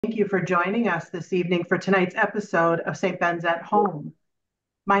Thank you for joining us this evening for tonight's episode of St. Ben's at Home.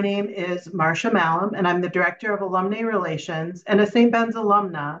 My name is Marcia Malum, and I'm the Director of Alumni Relations and a St. Ben's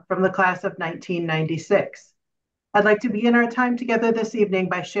alumna from the class of 1996. I'd like to begin our time together this evening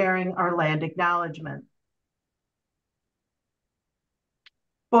by sharing our land acknowledgement.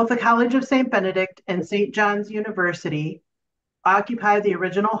 Both the College of St. Benedict and St. John's University occupy the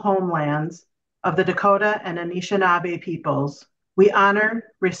original homelands of the Dakota and Anishinaabe peoples. We honor,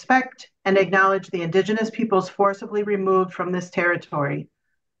 respect, and acknowledge the Indigenous peoples forcibly removed from this territory,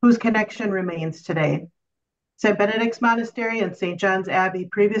 whose connection remains today. St. Benedict's Monastery and St. John's Abbey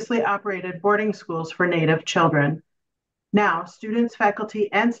previously operated boarding schools for Native children. Now, students, faculty,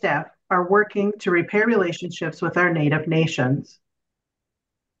 and staff are working to repair relationships with our Native nations.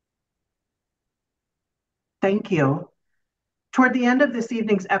 Thank you. Toward the end of this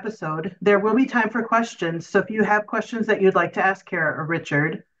evening's episode, there will be time for questions, so if you have questions that you'd like to ask Kara or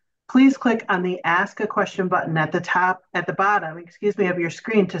Richard, please click on the Ask a Question button at the bottom of your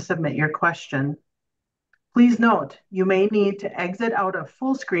screen to submit your question. Please note, you may need to exit out of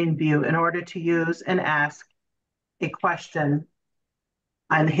full screen view in order to use and ask a question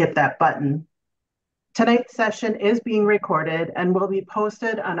and hit that button. Tonight's session is being recorded and will be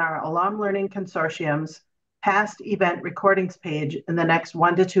posted on our Alum Learning Consortium's past event recordings page in the next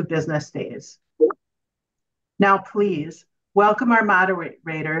 1 to 2 business days. Now, please welcome our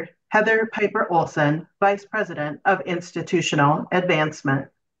moderator, Heather Piper Olson, Vice President of Institutional Advancement.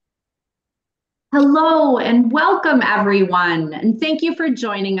 Hello and welcome everyone. And thank you for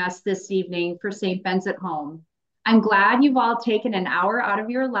joining us this evening for St. Ben's at Home. I'm glad you've all taken an hour out of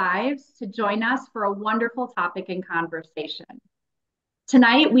your lives to join us for a wonderful topic and conversation.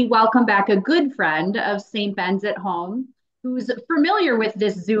 Tonight, we welcome back a good friend of St. Ben's at Home, who's familiar with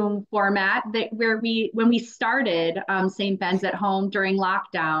this Zoom format when we started St. Ben's at Home during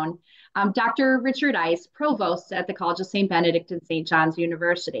lockdown, Dr. Richard Ice, Provost at the College of St. Benedict and St. John's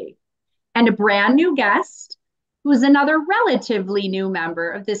University. And a brand new guest, who is another relatively new member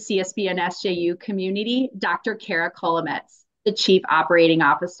of the CSB and SJU community, Dr. Kara Kolomitz, the Chief Operating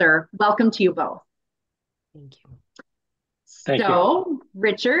Officer. Welcome to you both. Thank you. So,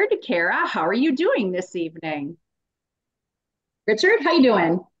 Richard, Kara, how are you doing this evening? Richard, how you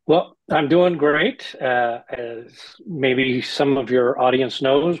doing? Well, I'm doing great. As maybe some of your audience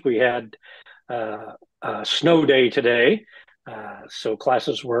knows, we had a snow day today. So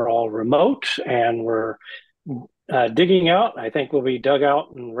classes were all remote and we're digging out. I think we'll be dug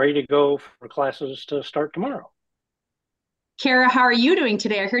out and ready to go for classes to start tomorrow. Kara, how are you doing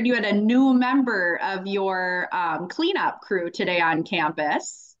today? I heard you had a new member of your cleanup crew today on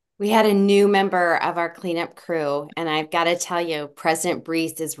campus. We had a new member of our cleanup crew, and I've got to tell you, President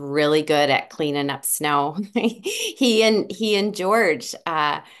Breeze is really good at cleaning up snow. He and George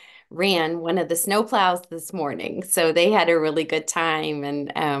ran one of the snowplows this morning, so they had a really good time,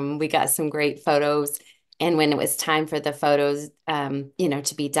 and we got some great photos. And when it was time for the photos,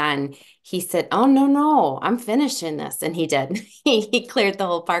 to be done, he said, "Oh, no, I'm finishing this." And he did. He cleared the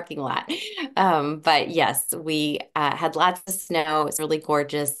whole parking lot. But yes, we had lots of snow. It's really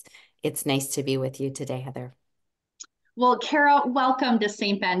gorgeous. It's nice to be with you today, Heather. Well, Kara, welcome to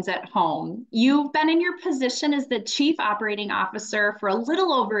St. Ben's at Home. You've been in your position as the Chief Operating Officer for a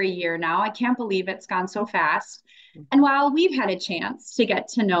little over a year now. I can't believe it's gone so fast. And while we've had a chance to get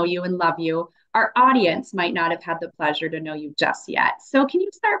to know you and love you, our audience might not have had the pleasure to know you just yet. So can you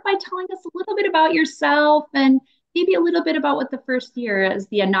start by telling us a little bit about yourself and maybe a little bit about what the first year as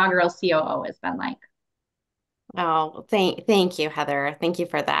the inaugural COO has been like? Oh, thank you, Heather. Thank you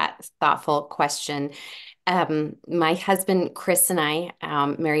for that thoughtful question. My husband, Chris, and I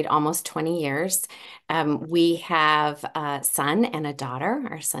married almost 20 years. We have a son and a daughter.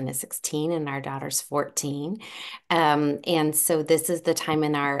 Our son is 16 and our daughter's 14. And so this is the time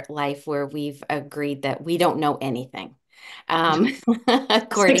in our life where we've agreed that we don't know anything.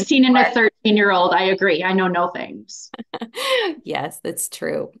 According 16 and a 13-year-old, I agree. I know no things. Yes, that's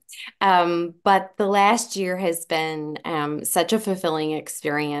true. But the last year has been such a fulfilling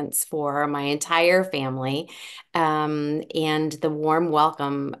experience for my entire family. And the warm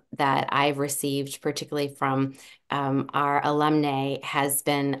welcome that I've received, particularly from our alumni, has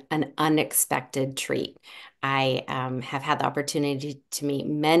been an unexpected treat. I have had the opportunity to meet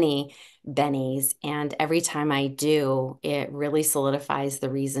many bennies, and every time I do, it really solidifies the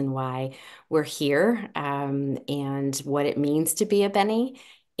reason why we're here, and what it means to be a Benny.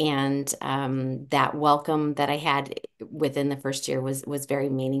 And that welcome that I had within the first year was very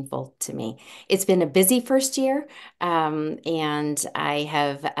meaningful to me. It's been a busy first year, and I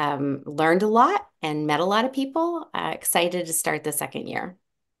have learned a lot and met a lot of people. Excited to start the second year.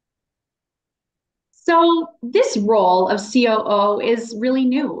 So this role of COO is really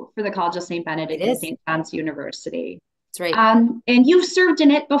new for the College of St. It Benedict and is. St. John's University. That's right. And you've served in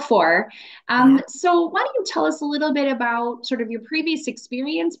it before. Yeah. So why don't you tell us a little bit about sort of your previous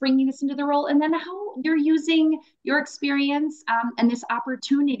experience bringing this into the role, and then how you're using your experience and this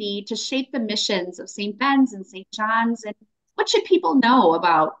opportunity to shape the missions of St. Ben's and St. John's, and what should people know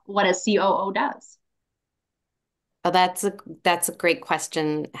about what a COO does? Oh, that's a great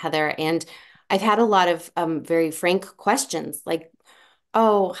question, Heather. And I've had a lot of very frank questions like,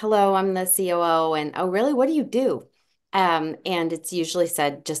 "Oh, hello, I'm the COO," and "Oh, really? What do you do?" And it's usually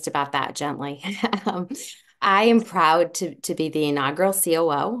said just about that gently. Um, I am proud to be the inaugural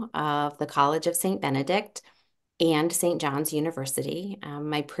COO of the College of St. Benedict and St. John's University.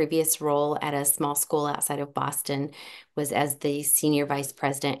 My previous role at a small school outside of Boston was as the Senior Vice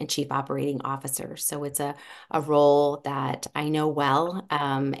President and Chief Operating Officer. So it's a role that I know well,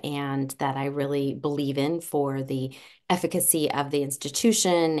 and that I really believe in for the efficacy of the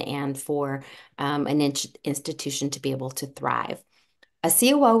institution and for an institution to be able to thrive. A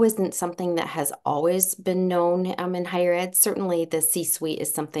COO isn't something that has always been known in higher ed. Certainly, the C-suite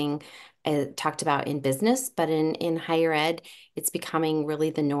is something talked about in business, but in higher ed, it's becoming really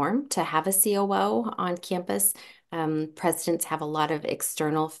the norm to have a COO on campus. Presidents have a lot of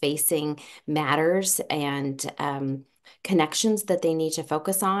external facing matters and connections that they need to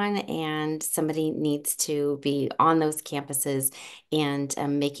focus on, and somebody needs to be on those campuses and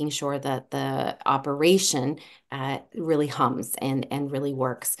making sure that the operation really hums and really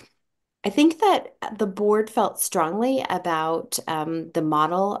works. I think that the board felt strongly about the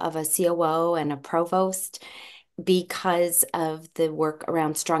model of a COO and a provost because of the work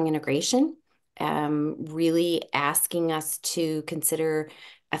around strong integration, really asking us to consider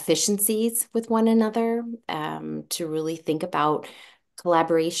efficiencies with one another, to really think about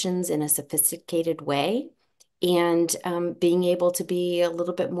collaborations in a sophisticated way, and being able to be a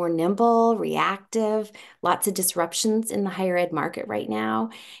little bit more nimble, reactive, lots of disruptions in the higher ed market right now,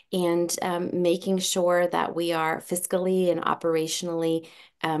 and making sure that we are fiscally and operationally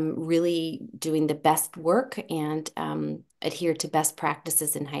really doing the best work and adhere to best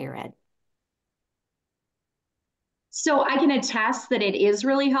practices in higher ed. So I can attest that it is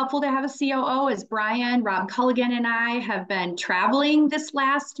really helpful to have a COO, as Brian, Rob Culligan, and I have been traveling this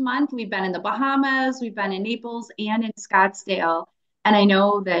last month. We've been in the Bahamas, we've been in Naples and in Scottsdale. And I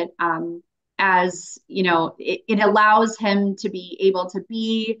know that as you know, it allows him to be able to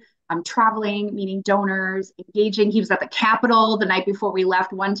be traveling, meeting donors, engaging. He was at the Capitol the night before we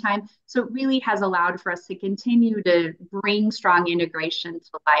left one time. So it really has allowed for us to continue to bring strong integration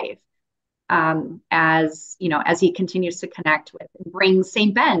to life, as you know, as he continues to connect with and bring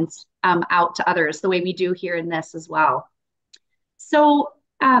St. Ben's out to others, the way we do here in this as well. So,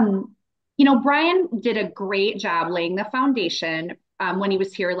 you know, Brian did a great job laying the foundation when he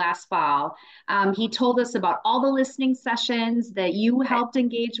was here last fall. He told us about all the listening sessions that you helped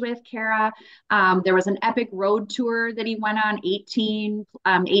engage with, Kara. There was an epic road tour that he went on, 18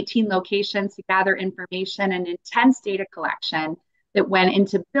 locations to gather information and intense data collection that went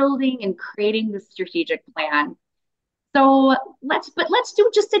into building and creating the strategic plan. So let's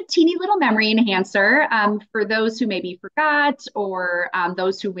do just a teeny little memory enhancer for those who maybe forgot, or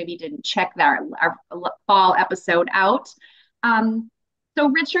those who maybe didn't check our fall episode out. So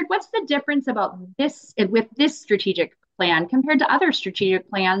Richard, what's the difference about this with this strategic plan compared to other strategic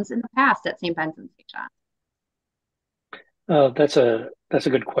plans in the past at St. Ben's and St. John? That's a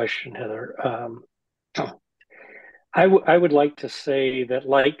good question, Heather. I would like to say that,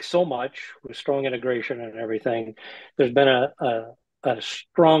 like so much with strong integration and everything, there's been a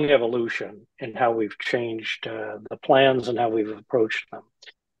strong evolution in how we've changed the plans and how we've approached them.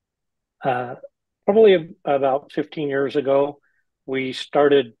 Probably about 15 years ago, we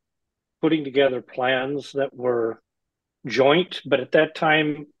started putting together plans that were joint, but at that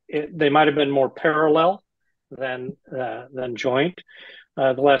time, they might have been more parallel than joint.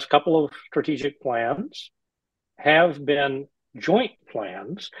 The last couple of strategic plans have been joint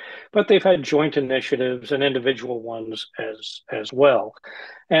plans, but they've had joint initiatives and individual ones as well.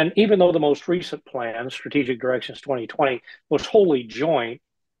 And even though the most recent plan, Strategic Directions 2020, was wholly joint,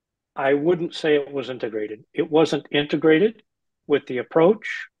 I wouldn't say it was integrated. It wasn't integrated with the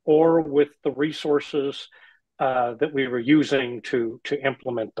approach or with the resources that we were using to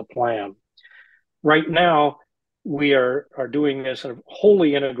implement the plan. Right now, we are doing this in a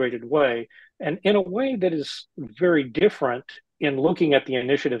wholly integrated way, and in a way that is very different in looking at the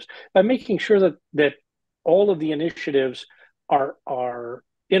initiatives by making sure that all of the initiatives are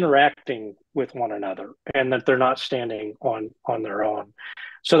interacting with one another and that they're not standing on their own.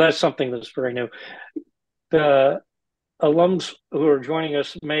 So that's something that's very new. The alums who are joining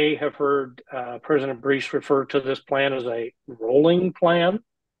us may have heard President Brees refer to this plan as a rolling plan.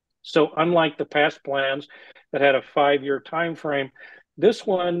 So unlike the past plans that had a 5-year time frame, this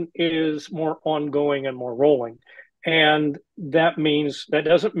one is more ongoing and more rolling. And that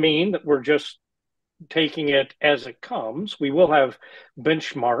doesn't mean that we're just taking it as it comes. We will have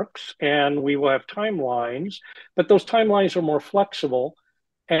benchmarks and we will have timelines, but those timelines are more flexible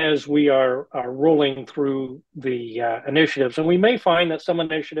as we are rolling through the initiatives. And we may find that some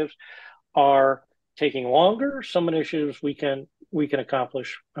initiatives are taking longer. Some initiatives we can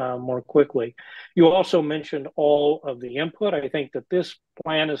accomplish more quickly. You also mentioned all of the input. I think that this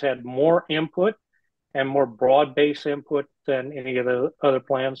plan has had more input and more broad-based input than any of the other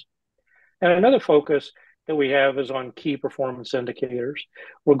plans. And another focus that we have is on key performance indicators.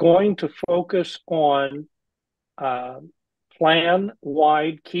 We're going to focus on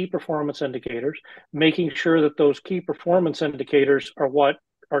plan-wide key performance indicators, making sure that those key performance indicators are what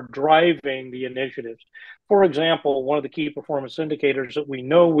are driving the initiatives. For example, one of the key performance indicators that we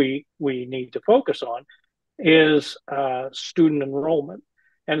know we need to focus on is student enrollment.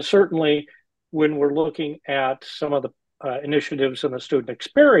 And certainly when we're looking at some of the initiatives in the student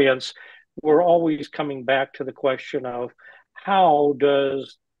experience, we're always coming back to the question of how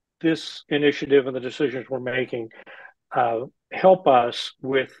does this initiative and the decisions we're making help us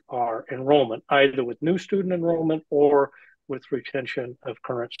with our enrollment, either with new student enrollment or with retention of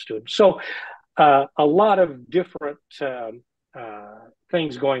current students. So a lot of different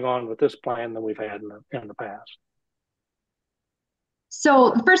things going on with this plan than we've had in the past.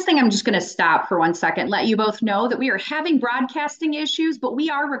 So the first thing, I'm just going to stop for 1 second, let you both know that we are having broadcasting issues, but we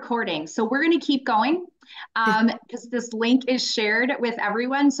are recording. So we're going to keep going because this link is shared with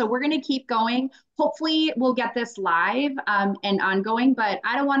everyone. So we're going to keep going. Hopefully we'll get this live and ongoing, but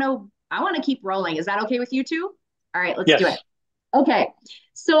I want to keep rolling. Is that okay with you two? All right, let's do it. Okay,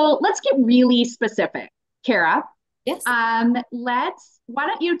 so let's get really specific. Kara, yes. Why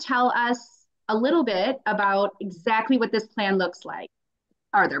don't you tell us a little bit about exactly what this plan looks like?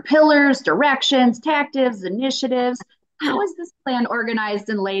 Are there pillars, directions, tactics, initiatives? How is this plan organized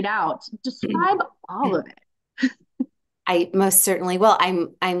and laid out? Describe all of it. I most certainly will.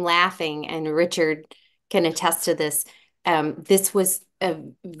 I'm laughing, and Richard can attest to this. This was a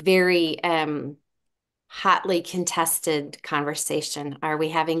very hotly contested conversation. Are we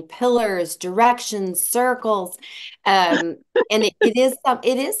having pillars, directions, circles? And it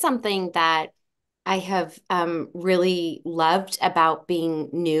is something that I have really loved about being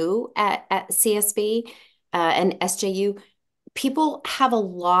new at CSB and SJU. People have a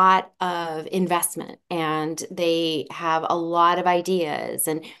lot of investment and they have a lot of ideas.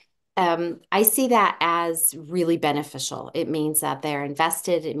 And I see that as really beneficial. It means that they're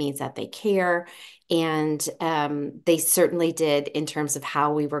invested. It means that they care. And they certainly did in terms of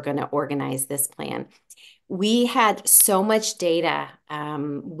how we were going to organize this plan. We had so much data.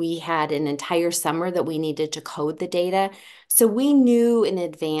 We had an entire summer that we needed to code the data. So we knew in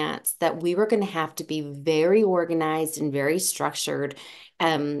advance that we were going to have to be very organized and very structured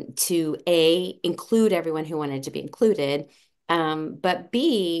to A, include everyone who wanted to be included, but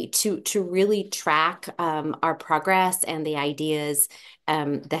B, to really track our progress and the ideas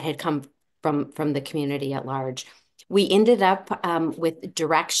that had come from the community at large. We ended up with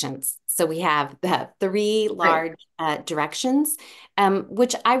directions. So we have the 3 large directions,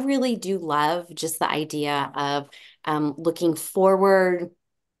 which I really do love, just the idea of looking forward,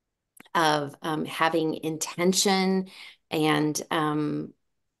 of having intention and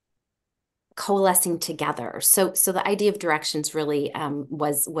coalescing together. So the idea of directions really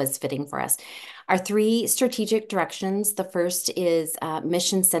was fitting for us. Our 3 strategic directions, the first is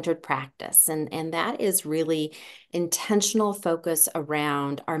mission-centered practice, and that is really intentional focus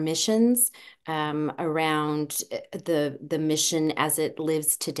around our missions, around the mission as it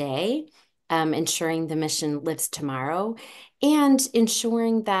lives today, ensuring the mission lives tomorrow, and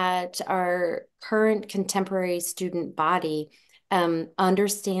ensuring that our current contemporary student body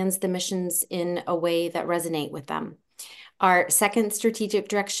understands the missions in a way that resonate with them. Our second strategic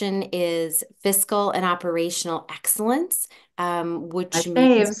direction is fiscal and operational excellence, which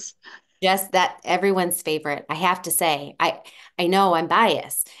means just that everyone's favorite. I have to say, I know I'm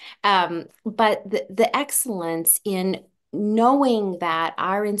biased, but the excellence in knowing that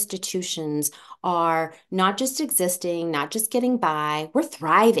our institutions are not just existing, not just getting by, we're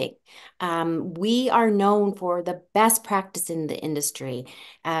thriving. We are known for the best practice in the industry,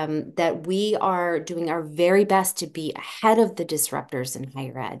 that we are doing our very best to be ahead of the disruptors in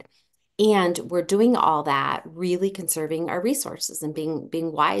higher ed. And we're doing all that, really conserving our resources and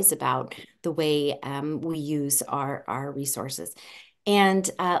being wise about the way we use our resources. And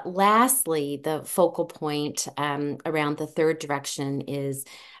lastly, the focal point around the third direction is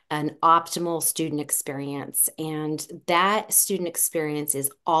an optimal student experience. And that student experience is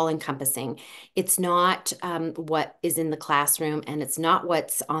all encompassing. It's not what is in the classroom, and it's not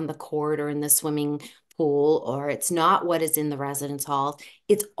what's on the court or in the swimming pool, or it's not what is in the residence hall.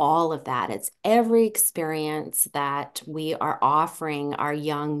 It's all of that. It's every experience that we are offering our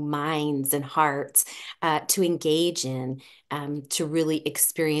young minds and hearts to engage in, to really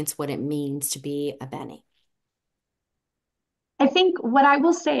experience what it means to be a Benny. I think what I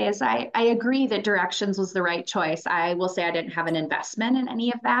will say is I agree that directions was the right choice. I will say I didn't have an investment in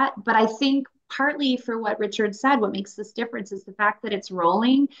any of that, but I think partly for what Richard said, what makes this difference is the fact that it's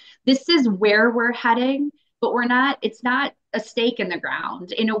rolling. This is where we're heading, but it's not a stake in the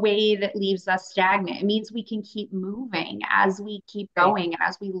ground in a way that leaves us stagnant. It means we can keep moving as we keep going and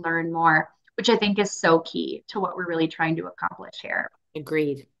as we learn more, which I think is so key to what we're really trying to accomplish here.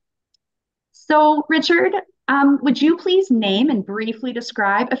 Agreed. So, Richard, would you please name and briefly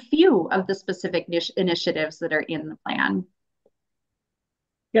describe a few of the specific initiatives that are in the plan?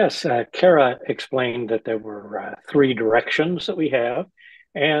 Yes, Kara explained that there were 3 directions that we have,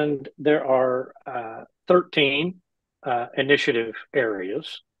 and there are 13 initiative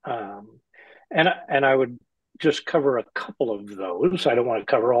areas. And I would just cover a couple of those. I don't want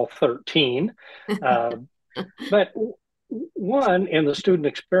to cover all 13. But one in the student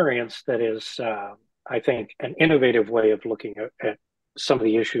experience that is, I think, an innovative way of looking at some of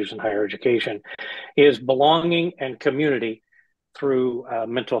the issues in higher education is belonging and community through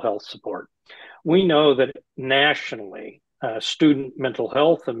mental health support. We know that nationally, student mental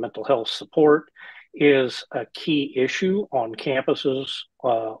health and mental health support is a key issue on campuses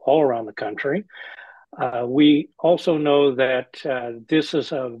all around the country. We also know that this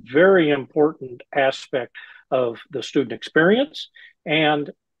is a very important aspect of the student experience and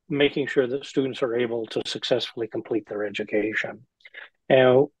making sure that students are able to successfully complete their education.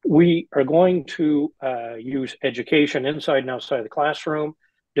 And we are going to use education inside and outside the classroom,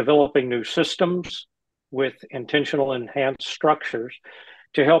 developing new systems with intentional enhanced structures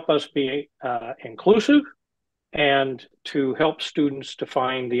to help us be inclusive and to help students to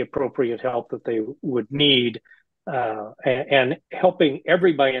find the appropriate help that they would need, and helping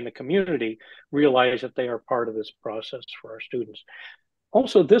everybody in the community realize that they are part of this process for our students.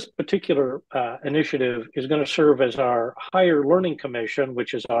 Also, this particular initiative is going to serve as our Higher Learning Commission,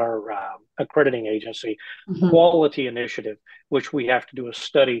 which is our accrediting agency, quality initiative, which we have to do a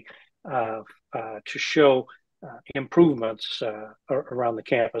study to show improvements around the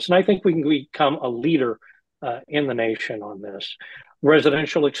campus. And I think we can become a leader in the nation on this.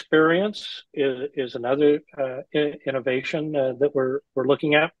 Residential experience is another innovation that we're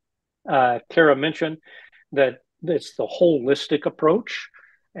looking at. Kara mentioned that it's the holistic approach,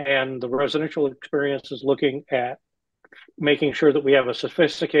 and the residential experience is looking at making sure that we have a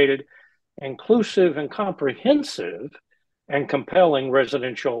sophisticated, inclusive, and comprehensive and compelling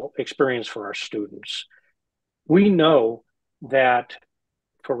residential experience for our students. We know that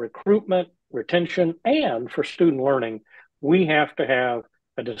for recruitment, retention, and for student learning, we have to have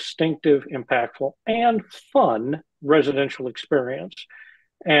a distinctive, impactful, and fun residential experience.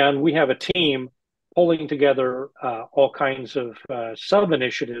 And we have a team pulling together all kinds of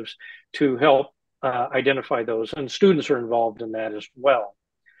sub-initiatives to help identify those, and students are involved in that as well.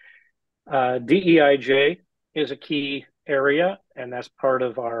 DEIJ is a key area, and that's part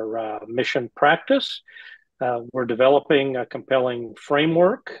of our mission practice. We're developing a compelling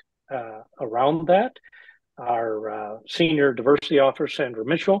framework around that. Our senior diversity officer, Sandra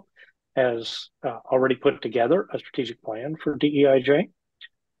Mitchell, has already put together a strategic plan for DEIJ.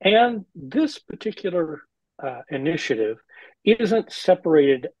 And this particular initiative isn't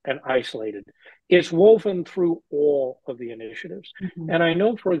separated and isolated. It's woven through all of the initiatives. And I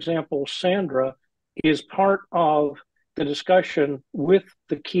know, for example, Sandra is part of the discussion with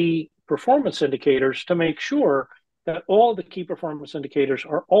the key performance indicators to make sure that all the key performance indicators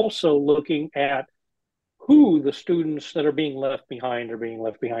are also looking at who the students that are being left behind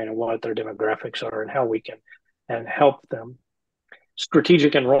and what their demographics are and how we can help them.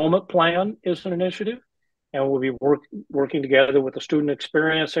 Strategic enrollment plan is an initiative, and we'll be working together with the student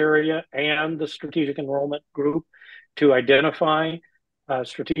experience area and the strategic enrollment group to identify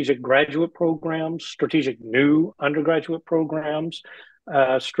strategic graduate programs, strategic new undergraduate programs,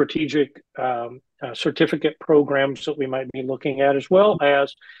 strategic certificate programs that we might be looking at, as well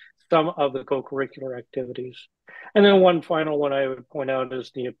as some of the co-curricular activities. And then one final one I would point out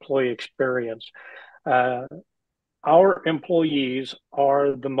is the employee experience. Our employees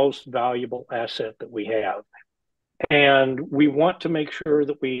are the most valuable asset that we have. And we want to make sure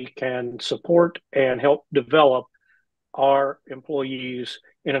that we can support and help develop our employees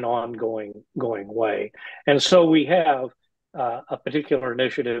in an ongoing way. And so we have a particular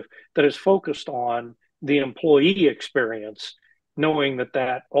initiative that is focused on the employee experience, knowing that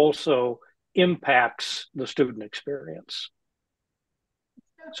that also impacts the student experience.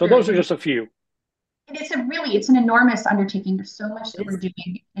 So those are just a few. It's an enormous undertaking. There's so much that we're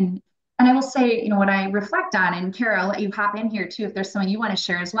doing. And I will say, when I reflect on, and Kara, I'll let you hop in here too, if there's something you want to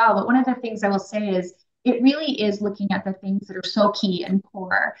share as well. But one of the things I will say is it really is looking at the things that are so key and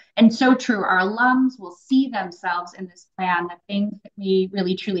core and so true. Our alums will see themselves in this plan, the things that we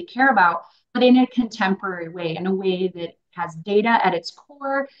really truly care about, but in a contemporary way, in a way that has data at its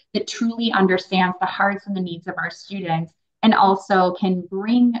core, that truly understands the hearts and the needs of our students, and also can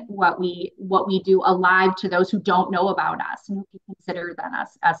bring what we do alive to those who don't know about us and who can consider then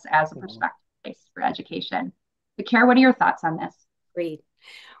us as a perspective base for education. But Kara, what are your thoughts on this? Great.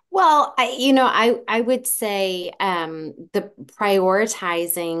 Well, I would say the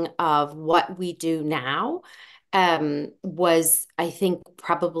prioritizing of what we do now was, I think,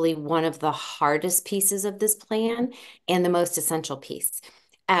 probably one of the hardest pieces of this plan and the most essential piece.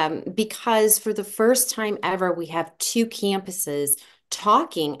 Because for the first time ever, we have two campuses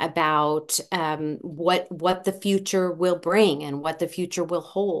talking about what the future will bring and what the future will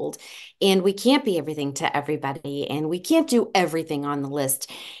hold. And we can't be everything to everybody, and we can't do everything on the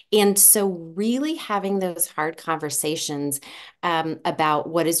list. And so really having those hard conversations about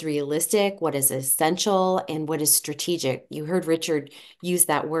what is realistic, what is essential, and what is strategic. You heard Richard use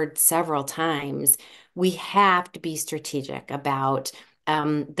that word several times. We have to be strategic about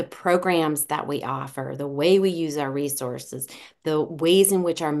the programs that we offer, the way we use our resources, the ways in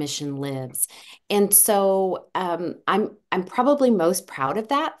which our mission lives. And so I'm probably most proud of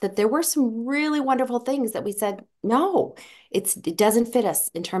that there were some really wonderful things that we said, no, it doesn't fit us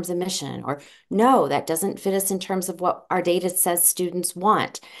in terms of mission, or no, that doesn't fit us in terms of what our data says students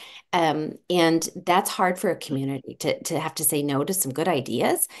want. And that's hard for a community to have to say no to some good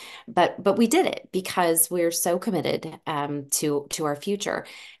ideas, but we did it because we're so committed to our future.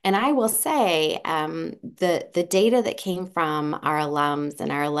 And I will say the data that came from our alums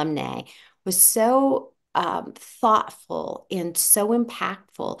and our alumni was so thoughtful and so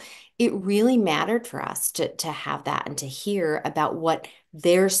impactful. It really mattered for us to have that and to hear about what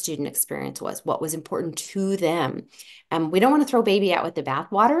their student experience was, what was important to them. We don't want to throw baby out with the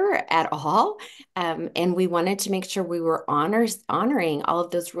bathwater at all. And we wanted to make sure we were honoring all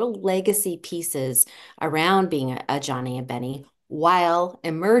of those real legacy pieces around being a Johnny and Benny while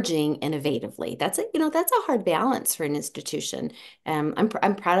emerging innovatively. That's a hard balance for an institution. I'm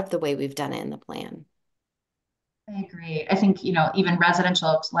proud of the way we've done it in the plan. I agree. I think, even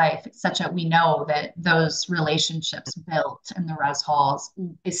residential life, we know that those relationships built in the res halls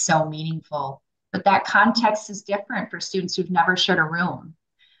is so meaningful. But that context is different for students who've never shared a room,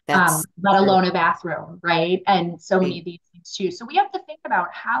 let alone a bathroom, right? And so many of these things too. So we have to think about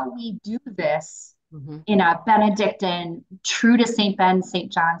how we do this in a Benedictine, true to St. Ben,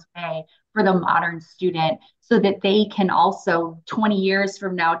 St. John's way for the modern student, so that they can also 20 years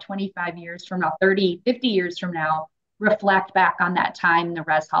from now, 25 years from now, 30, 50 years from now, reflect back on that time in the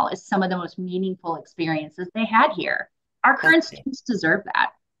res hall as some of the most meaningful experiences they had here. Our current students deserve that.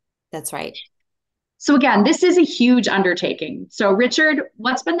 That's right. So again, this is a huge undertaking. So Richard,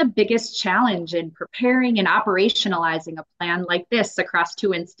 what's been the biggest challenge in preparing and operationalizing a plan like this across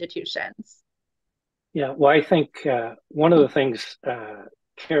two institutions? Yeah, well, I think one of the things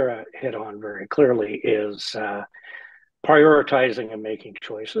Kara hit on very clearly is prioritizing and making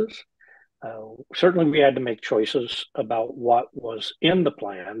choices. Certainly, we had to make choices about what was in the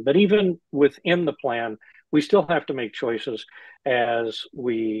plan, but even within the plan, we still have to make choices as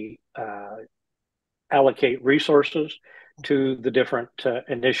we allocate resources to the different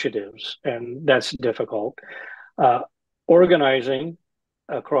initiatives, and that's difficult. Organizing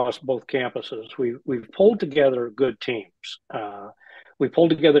across both campuses, we've pulled together good teams. We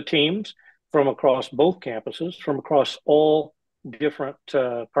pulled together teams from across both campuses, from across all different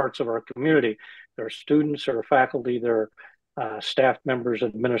parts of our community. There are students, there are faculty, there are staff members,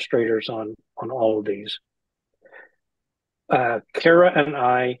 administrators on all of these. Kara and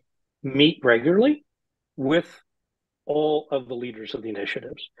I meet regularly with all of the leaders of the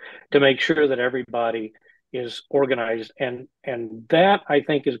initiatives to make sure that everybody is organized. And that, I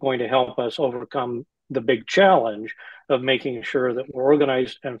think, is going to help us overcome the big challenge of making sure that we're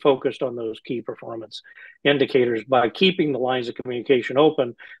organized and focused on those key performance indicators by keeping the lines of communication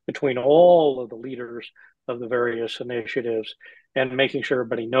open between all of the leaders of the various initiatives and making sure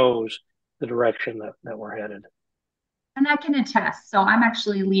everybody knows the direction that we're headed. And I can attest. So I'm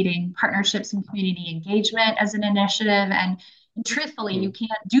actually leading partnerships and community engagement as an initiative. And truthfully, you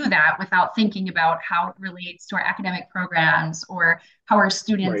can't do that without thinking about how it relates to our academic programs or how our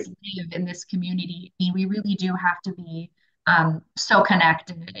students Right. live in this community. I mean, we really do have to be so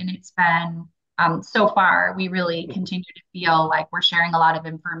connected. And it's been so far, we really continue to feel like we're sharing a lot of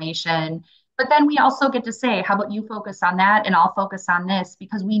information. But then we also get to say, how about you focus on that and I'll focus on this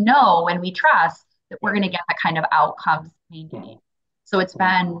because we know and we trust that we're going to get the kind of outcomes we need. So it's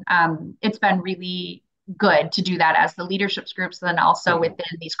been really good to do that as the leaderships groups, and then also within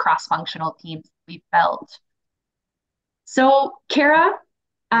these cross-functional teams we've built. So, Kara,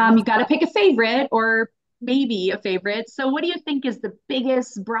 you got to pick a favorite or maybe a favorite. So, what do you think is the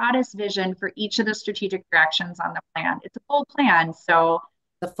biggest, broadest vision for each of the strategic directions on the plan? It's a full plan, so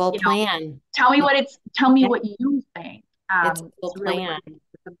The full plan. tell me what you think. It's a full Really plan.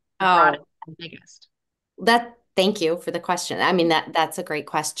 the broadest Oh, and biggest. thank you for the question. I mean, that's a great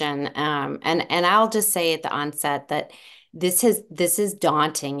question. And I'll just say at the onset that this is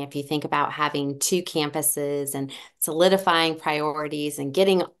daunting if you think about having two campuses and solidifying priorities and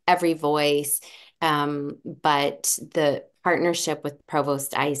getting every voice. But the partnership with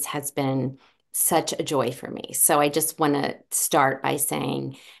Provost ICE has been such a joy for me. So I just want to start by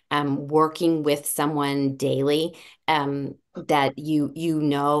saying, working with someone daily, that you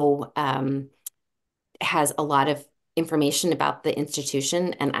know, has a lot of information about the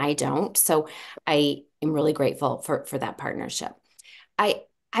institution and I don't. So I am really grateful for that partnership. I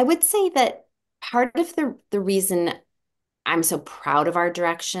I would say that part of the reason I'm so proud of our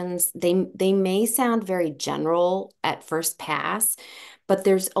directions, they may sound very general at first pass, but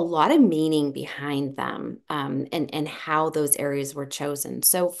there's a lot of meaning behind them, and how those areas were chosen.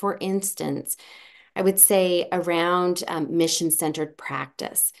 So for instance, I would say around mission-centered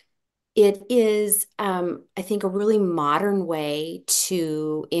practice. It is, I think, a really modern way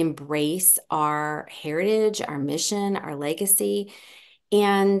to embrace our heritage, our mission, our legacy,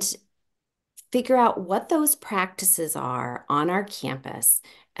 and figure out what those practices are on our campus.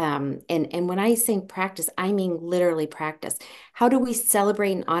 And when I say practice, I mean literally practice. How do we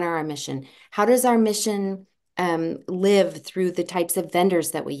celebrate and honor our mission? How does our mission live through the types of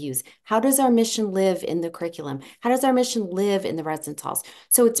vendors that we use? How does our mission live in the curriculum? How does our mission live in the residence halls?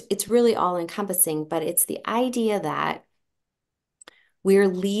 So it's really all encompassing, but it's the idea that we're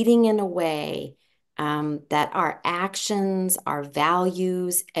leading in a way, that our actions, our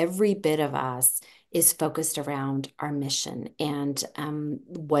values, every bit of us is focused around our mission and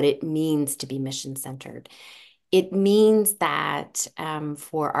what it means to be mission centered. It means that,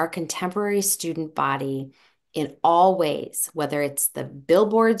 for our contemporary student body, in all ways, whether it's the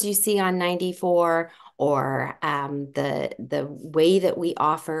billboards you see on 94 or the way that we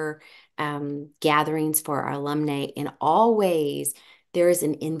offer gatherings for our alumni, in all ways, there is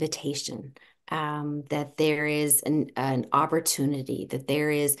an invitation, that there is an opportunity, that there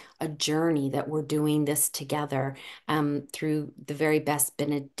is a journey, that we're doing this together, through the very best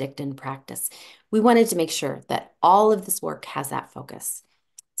Benedictine practice. We wanted to make sure that all of this work has that focus.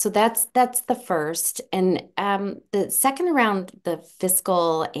 So that's the first. And the second around the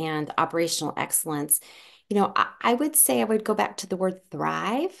fiscal and operational excellence, I would say I would go back to the word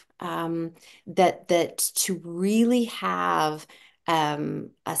thrive, that to really have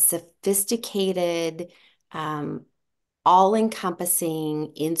a sophisticated,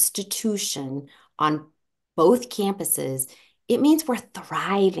 all-encompassing institution on both campuses, it means we're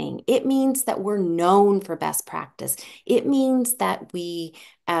thriving. It means that we're known for best practice. It means that we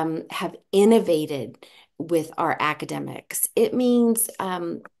have innovated with our academics. It means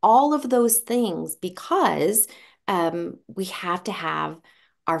all of those things because we have to have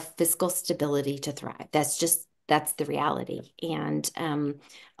our fiscal stability to thrive. That's the reality. And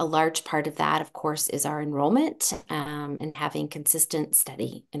a large part of that, of course, is our enrollment, and having consistent,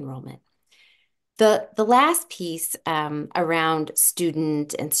 steady enrollment. The last piece, around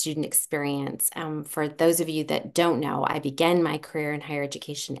student and student experience, for those of you that don't know, I began my career in higher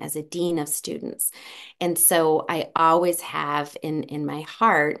education as a dean of students. And so I always have in my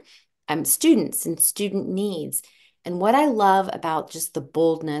heart, students and student needs. And what I love about just the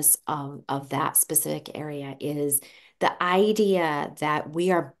boldness of that specific area is the idea that we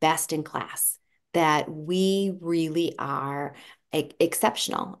are best in class. that we really are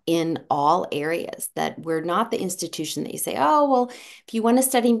exceptional in all areas, that we're not the institution that you say, oh, well, if you want to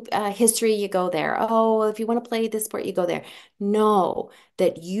study history, you go there. Oh, well, if you want to play this sport, you go there. No,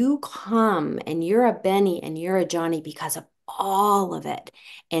 that you come and you're a Benny and you're a Johnny because of all of it.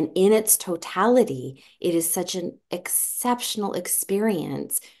 And in its totality, it is such an exceptional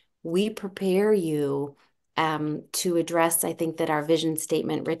experience. We prepare you to address, I think that our vision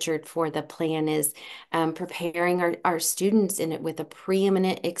statement, Richard, for the plan is preparing our students in it with a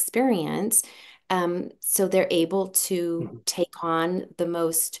preeminent experience, so they're able to take on the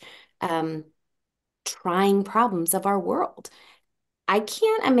most trying problems of our world. I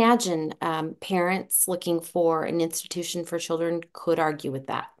can't imagine parents looking for an institution for children could argue with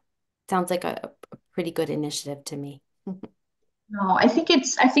that. Sounds like a pretty good initiative to me. No, I think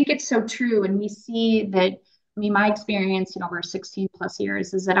it's so true. And we see that, I mean, my experience in over 16 plus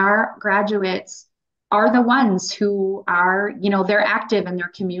years is that our graduates are the ones who are, they're active in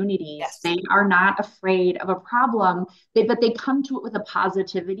their communities. Yes, They are not afraid of a problem, but they come to it with a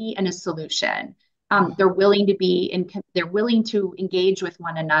positivity and a solution. They're willing to they're willing to engage with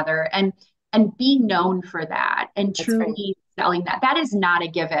one another and be known for that and that's right. truly selling that. That is not a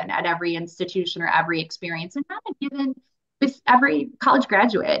given at every institution or every experience, and not a given with every college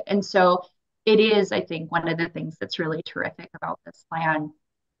graduate. And so it is, I think, one of the things that's really terrific about this plan.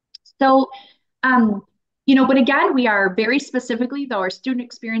 So, um, but again, we are very specifically, though our student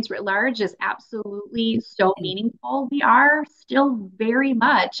experience writ large is absolutely so meaningful, we are still very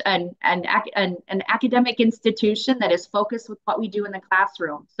much an academic institution that is focused with what we do in the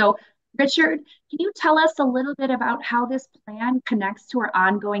classroom. So, Richard, can you tell us a little bit about how this plan connects to our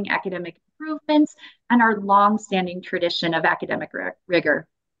ongoing academic improvements and our long-standing tradition of academic rigor?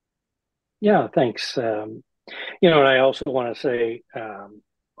 Yeah, thanks. And I also want to say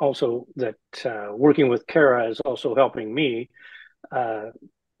also that working with Kara is also helping me uh,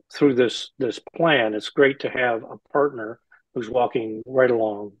 through this plan. It's great to have a partner who's walking right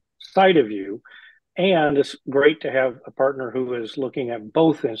alongside of you, and it's great to have a partner who is looking at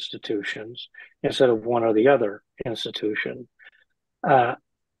both institutions instead of one or the other institution. Uh,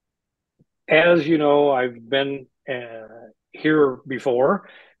 as you know, I've been here before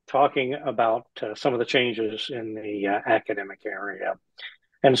talking about some of the changes in the academic area.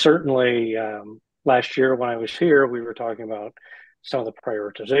 And certainly last year when I was here, we were talking about some of the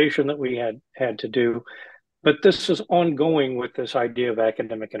prioritization that we had to do. But this is ongoing with this idea of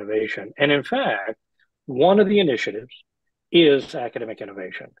academic innovation. And in fact, one of the initiatives is academic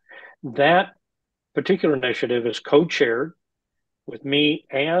innovation. That particular initiative is co-chaired with me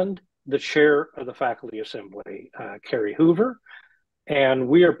and the chair of the faculty assembly, Carrie Hoover. And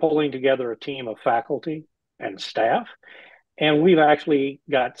we are pulling together a team of faculty and staff. And we've actually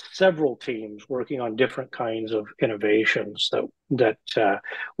got several teams working on different kinds of innovations that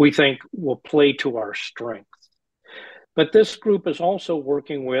we think will play to our strengths. But this group is also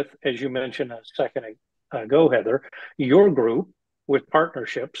working with, as you mentioned a second ago, Heather, your group with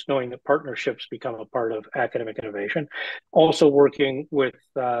partnerships, knowing that partnerships become a part of academic innovation. Also working with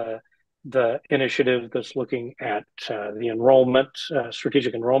the initiative that's looking at the enrollment,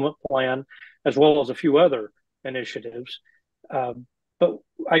 strategic enrollment plan, as well as a few other initiatives. But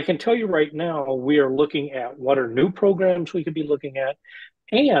I can tell you right now, we are looking at what are new programs we could be looking at,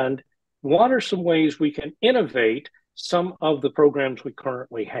 and what are some ways we can innovate some of the programs we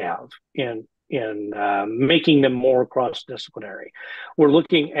currently have in making them more cross-disciplinary. We're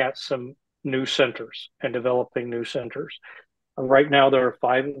looking at some new centers and developing new centers. Right now, there are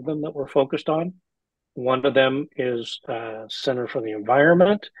 5 of them that we're focused on. One of them is Center for the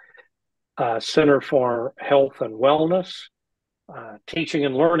Environment, Center for Health and Wellness, Teaching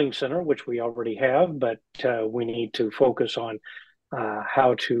and Learning Center, which we already have, but we need to focus on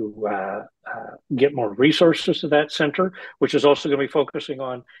how to get more resources to that center, which is also going to be focusing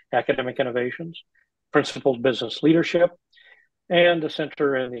on academic innovations, principled business leadership, and the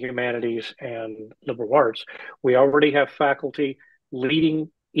Center in the Humanities and Liberal Arts. We already have faculty leading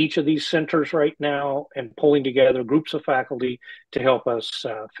each of these centers right now and pulling together groups of faculty to help us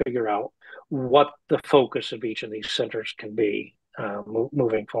figure out what the focus of each of these centers can be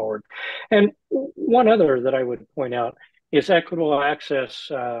moving forward. And one other that I would point out is equitable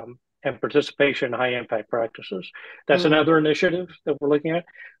access and participation in high impact practices. That's another initiative that we're looking at.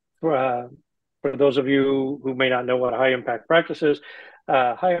 For those of you who may not know what a high impact practice is,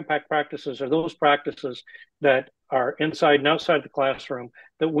 high impact practices are those practices that are inside and outside the classroom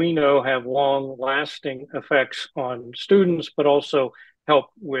that we know have long lasting effects on students, but also help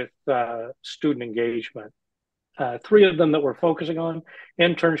with student engagement. 3 of them that we're focusing on: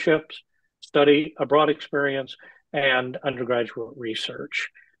 internships, study abroad experience, and undergraduate research.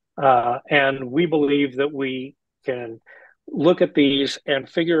 And we believe that we can look at these and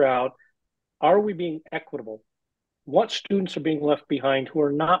figure out, are we being equitable? What students are being left behind who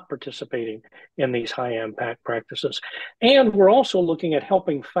are not participating in these high impact practices? And we're also looking at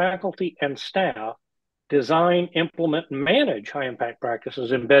helping faculty and staff design, implement, and manage high impact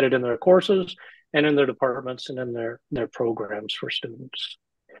practices embedded in their courses and in their departments and in their programs for students.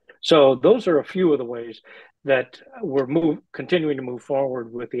 So those are a few of the ways that we're continuing to move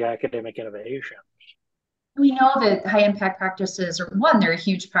forward with the academic innovation. We know that high impact practices are one, they're a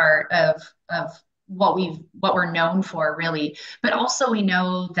huge part of what we're known for, really. But also we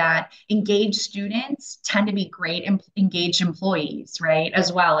know that engaged students tend to be great engaged employees, right?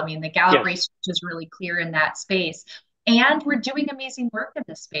 As well. I mean, the Gallup Yes. research is really clear in that space. And we're doing amazing work in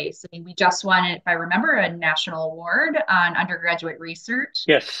this space. I mean, we just won, if I remember, a national award on undergraduate research.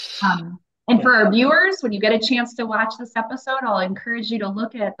 Yes. And for our viewers, when you get a chance to watch this episode, I'll encourage you to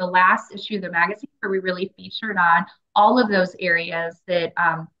look at the last issue of the magazine where we really featured on all of those areas that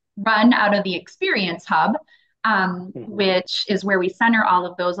run out of the Experience Hub, which is where we center all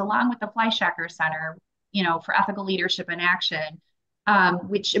of those, along with the Fleischhacker Center, for ethical leadership and action,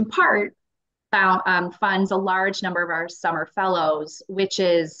 which in part funds a large number of our summer fellows, which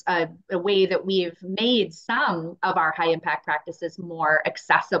is a way that we've made some of our high impact practices more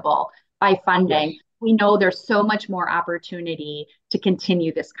accessible by funding. Yes. We know there's so much more opportunity to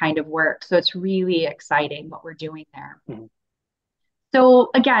continue this kind of work. So it's really exciting what we're doing there. Mm-hmm.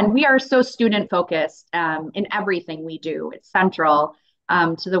 So again, we are so student focused in everything we do. It's central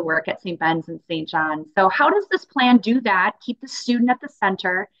to the work at St. Ben's and St. John's. So how does this plan do that? Keep the student at the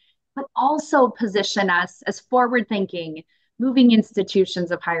center, but also position us as forward-thinking, moving institutions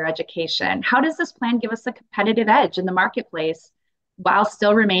of higher education. How does this plan give us a competitive edge in the marketplace while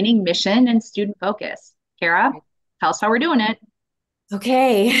still remaining mission and student focused? Kara, tell us how we're doing it.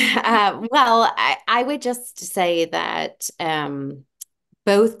 Okay. Well, I would just say that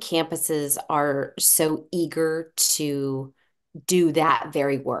both campuses are so eager to do that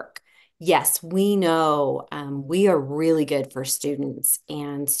very work. Yes, we know we are really good for students,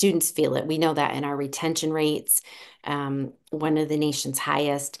 and students feel it. We know that in our retention rates, one of the nation's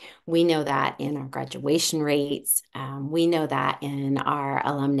highest. We know that in our graduation rates. We know that in our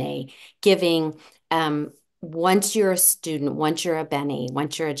alumni giving. Once you're a student, once you're a Benny,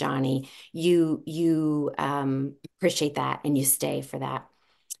 once you're a Johnny, you appreciate that and you stay for that.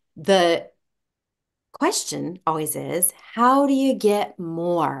 The question always is, how do you get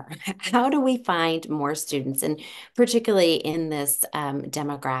more? How do we find more students, and particularly in this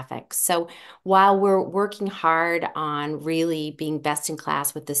demographic? So while we're working hard on really being best in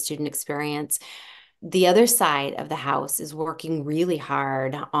class with the student experience, the other side of the house is working really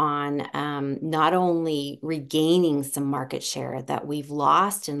hard on not only regaining some market share that we've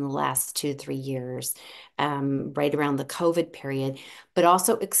lost in the last 2-3 years, right around the COVID period, but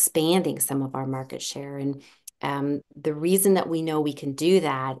also expanding some of our market share. And the reason that we know we can do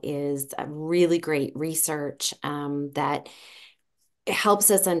that is a really great research that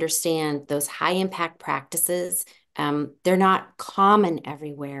helps us understand those high impact practices. They're not common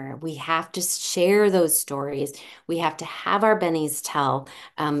everywhere. We have to share those stories. We have to have our bennies tell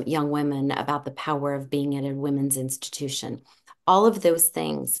young women about the power of being at a women's institution. All of those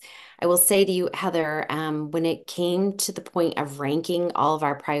things. I will say to you, Heather, when it came to the point of ranking all of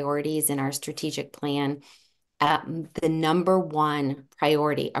our priorities in our strategic plan, the number one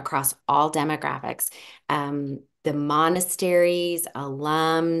priority across all demographics, the monasteries,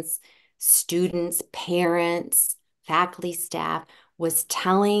 alums, students, parents, faculty, staff, was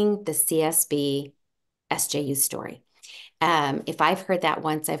telling the CSB SJU story. If I've heard that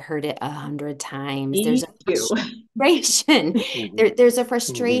once, I've heard it 100 times. There's a frustration. There's a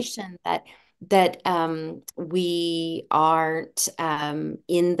frustration that we aren't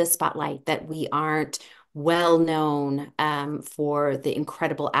in the spotlight, that we aren't well known for the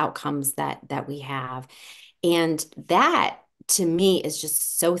incredible outcomes that we have. And that, to me, is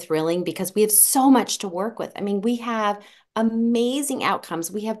just so thrilling because we have so much to work with. I mean, we have amazing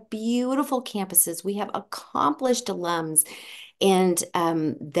outcomes. We have beautiful campuses. We have accomplished alums. And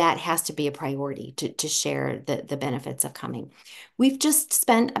that has to be a priority to share the benefits of coming. We've just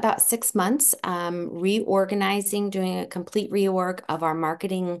spent about 6 months reorganizing, doing a complete reorg of our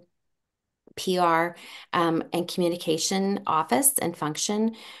marketing PR and communication office and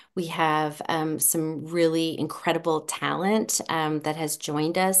function. We have some really incredible talent that has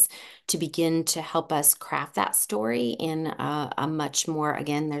joined us to begin to help us craft that story in a much more,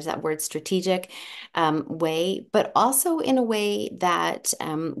 again, there's that word strategic way, but also in a way that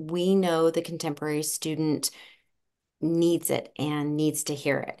we know the contemporary student needs it and needs to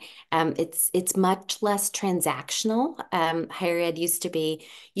hear it. It's much less transactional. Higher ed used to be,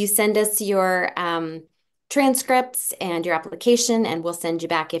 you send us your transcripts and your application, and we'll send you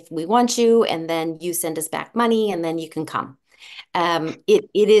back if we want you, and then you send us back money, and then you can come. It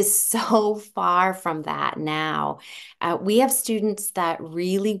is so far from that now. We have students that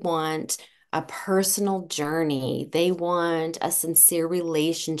really want a personal journey. They want a sincere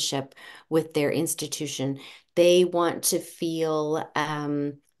relationship with their institution. They want to feel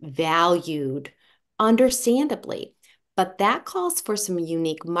valued, understandably. But that calls for some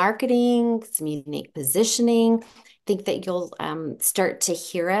unique marketing, some unique positioning. I think that you'll start to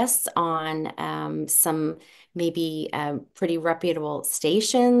hear us on some maybe pretty reputable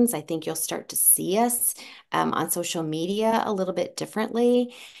stations. I think you'll start to see us on social media a little bit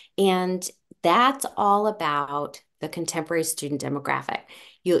differently. And that's all about the contemporary student demographic.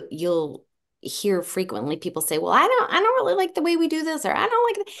 You'll hear frequently people say, well, I don't really like the way we do this, or I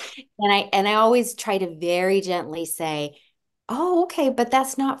don't like it. And I always try to very gently say, oh, okay, but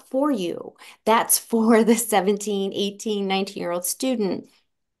that's not for you. That's for the 17, 18, 19-year-old student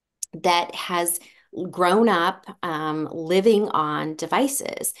that has grown up living on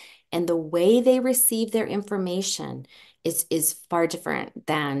devices. And the way they receive their information is far different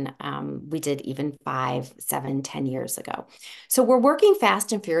than we did even 5, 7, 10 years ago. So we're working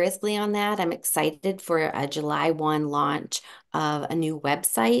fast and furiously on that. I'm excited for a July 1 launch of a new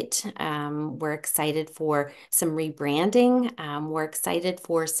website. We're excited for some rebranding. We're excited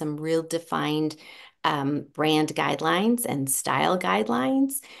for some real defined brand guidelines and style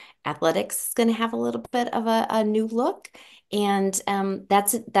guidelines. Athletics is going to have a little bit of a new look, and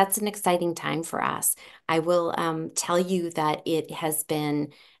that's an exciting time for us. I will tell you that it has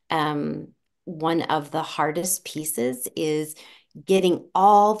been one of the hardest pieces is getting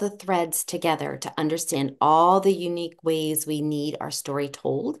all the threads together to understand all the unique ways we need our story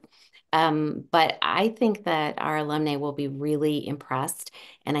told. But I think that our alumni will be really impressed,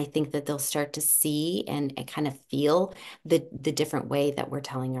 and I think that they'll start to see and kind of feel the different way that we're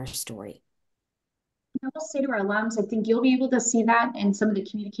telling our story. I will say to our alums, I think you'll be able to see that in some of the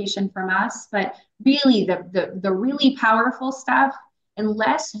communication from us, but really the really powerful stuff,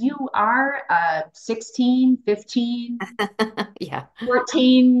 unless you are a 16, 15, Yeah.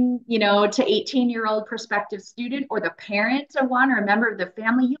 14, to 18-year-old prospective student, or the parent of one or a member of the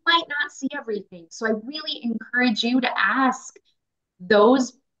family, you might not see everything. So I really encourage you to ask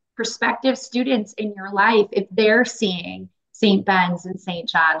those prospective students in your life if they're seeing St. Ben's and St.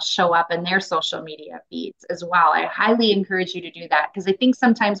 John's show up in their social media feeds as well. I highly encourage you to do that, because I think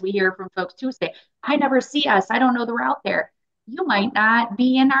sometimes we hear from folks too say, I never see us. I don't know that we're out there. You might not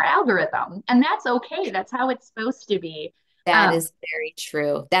be in our algorithm, and that's okay. That's how it's supposed to be. That is very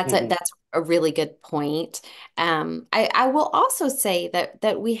true. That's a really good point. I will also say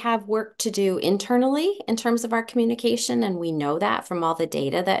that we have work to do internally in terms of our communication, and we know that from all the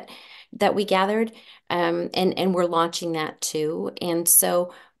data that we gathered, and we're launching that too. And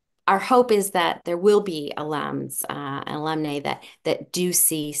so our hope is that there will be alums and alumni that do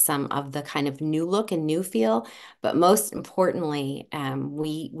see some of the kind of new look and new feel, but most importantly,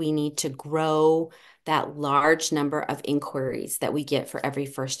 we need to grow that large number of inquiries that we get for every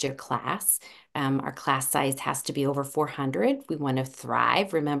first year class. Our class size has to be over 400. We want to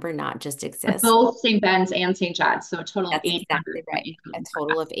thrive, remember, not just exist. Both St. Ben's and St. John's, so a total of That's 800. exactly right. A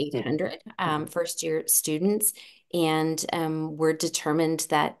total of 800 first year students. And we're determined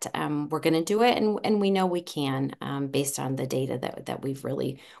that we're going to do it, and we know we can based on the data that we've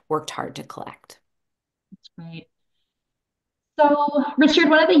really worked hard to collect. That's great. So, Richard,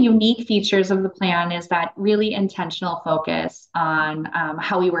 one of the unique features of the plan is that really intentional focus on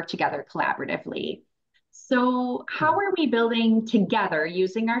how we work together collaboratively. So, how are we building together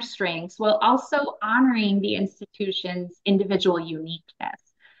using our strengths while also honoring the institution's individual uniqueness?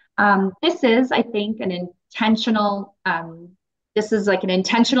 This is, I think, this is like an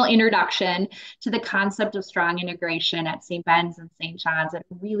intentional introduction to the concept of strong integration at St. Ben's and St. John's at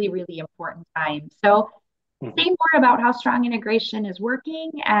a really, really important time. So, say more about how strong integration is working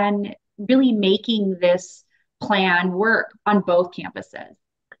and really making this plan work on both campuses.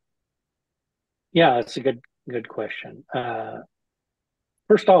 Yeah, it's a good question.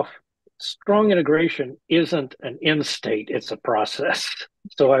 First off, strong integration isn't an end state, it's a process.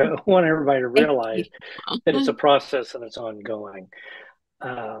 So I want everybody to Thank realize you. that it's a process and it's ongoing.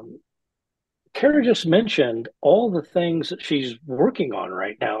 Kara just mentioned all the things that she's working on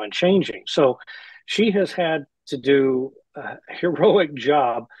right now and changing. So she has had to do a heroic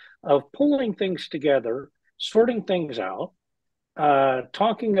job of pulling things together, sorting things out,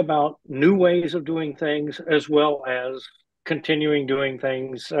 talking about new ways of doing things, as well as continuing doing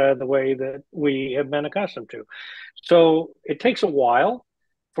things the way that we have been accustomed to. So it takes a while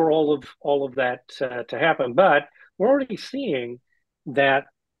for all of that to happen, but we're already seeing that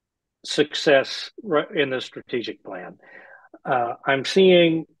success in the strategic plan. I'm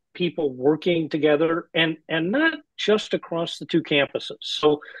seeing people working together and not just across the two campuses.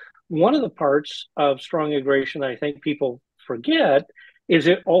 So one of the parts of strong integration that I think people forget is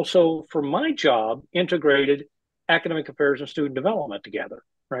it also, for my job, integrated academic affairs and student development together,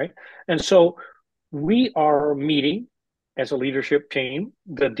 right? And so we are meeting as a leadership team,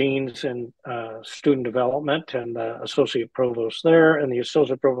 the deans in student development and the associate provost there, and the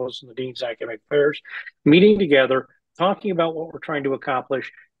associate provost and the dean's academic affairs, meeting together, talking about what we're trying to accomplish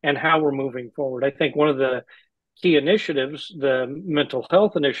and how we're moving forward. I think one of the key initiatives, the mental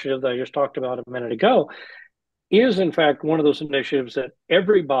health initiative that I just talked about a minute ago, is in fact one of those initiatives that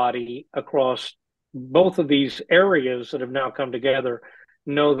everybody across both of these areas that have now come together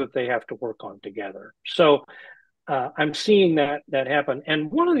know that they have to work on together. So I'm seeing that happen.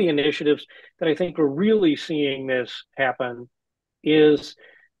 And one of the initiatives that I think we're really seeing this happen is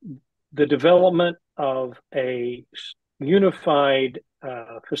the development of a unified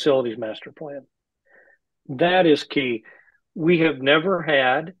facilities master plan. That is key. We have never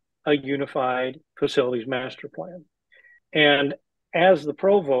had a unified facilities master plan. And as the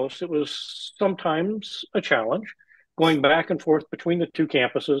provost, it was sometimes a challenge going back and forth between the two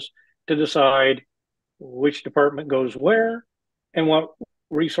campuses to decide which department goes where and what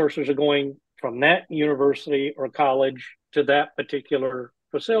resources are going from that university or college to that particular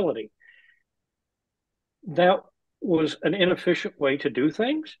facility. That was an inefficient way to do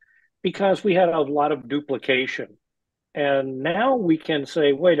things because we had a lot of duplication. And now we can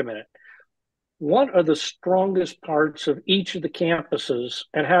say, wait a minute, what are the strongest parts of each of the campuses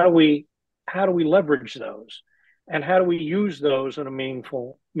and how do we leverage those? And how do we use those in a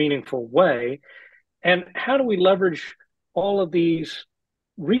meaningful way? And how do we leverage all of these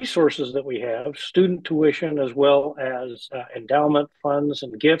resources that we have, student tuition as well as endowment funds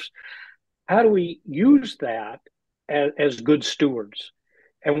and gifts? How do we use that as good stewards?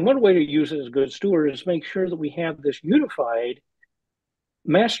 And one way to use it as good stewards is make sure that we have this unified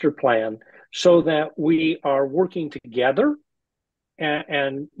master plan so that we are working together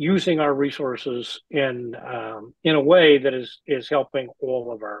and using our resources in a way that is helping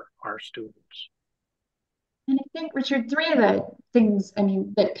all of our students. And I think, Richard, three of the things, I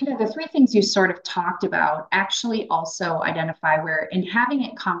mean, that kind of the three things you sort of talked about actually also identify where in having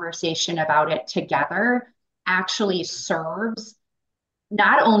a conversation about it together actually serves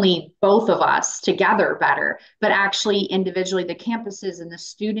not only both of us together better, but actually individually the campuses and the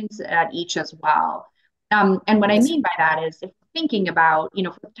students at each as well. And what I mean by that is if thinking about,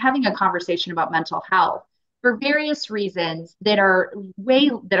 having a conversation about mental health for various reasons that are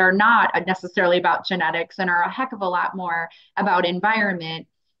not necessarily about genetics and are a heck of a lot more about environment,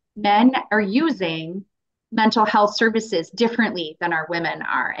 men are using mental health services differently than our women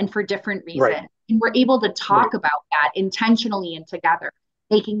are and for different reasons. Right. And we're able to talk about that intentionally and together,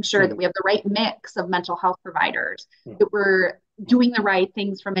 making sure that we have the right mix of mental health providers, that we're doing the right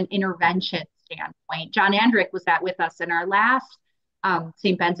things from an intervention standpoint. John Andrick was with us in our last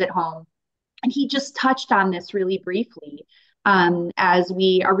St. Ben's at Home, and he just touched on this really briefly as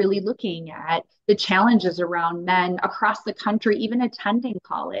we are really looking at the challenges around men across the country, even attending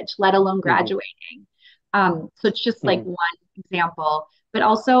college, let alone graduating. So it's just like one example. But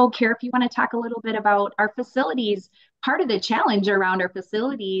also, Kara, if you want to talk a little bit about our facilities, part of the challenge around our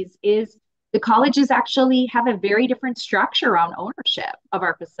facilities is the colleges actually have a very different structure around ownership of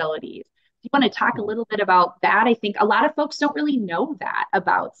our facilities. Do you want to talk a little bit about that? I think a lot of folks don't really know that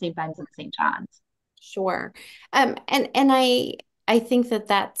about St. Ben's and St. John's. Sure. And I think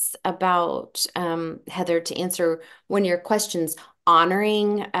that's about, Heather, to answer one of your questions,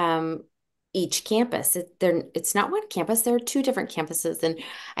 honoring each campus. It's not one campus. There are two different campuses. And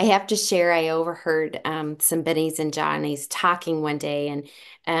I have to share, I overheard some Bennies and Johnnies talking one day,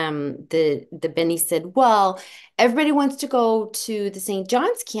 and the Benny said, well, everybody wants to go to the St.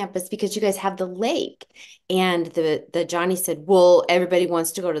 John's campus because you guys have the lake. And the Johnny said, well, everybody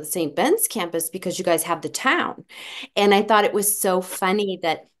wants to go to the St. Ben's campus because you guys have the town. And I thought it was so funny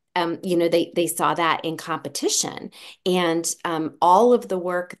that they saw that in competition. And all of the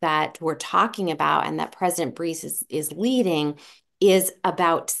work that we're talking about and that President Brees is leading is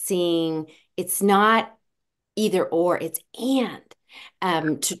about seeing it's not either or, it's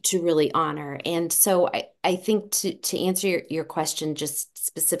and to really honor. And so I think to answer your question just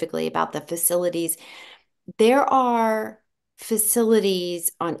specifically about the facilities, there are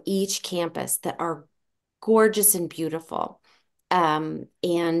facilities on each campus that are gorgeous and beautiful. And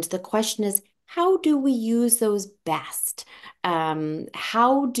the question is, how do we use those best?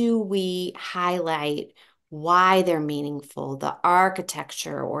 How do we highlight why they're meaningful, the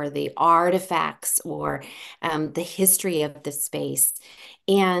architecture or the artifacts or the history of the space?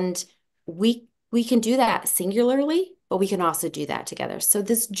 And we can do that singularly, but we can also do that together. So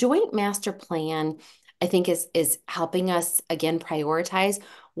this joint master plan, I think, is helping us again prioritize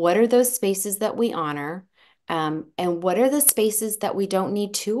what are those spaces that we honor, and what are the spaces that we don't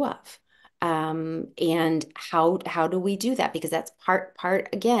need two of? And how do we do that? Because that's part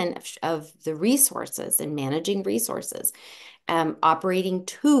again of the resources and managing resources. Operating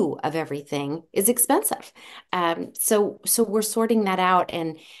two of everything is expensive. So we're sorting that out,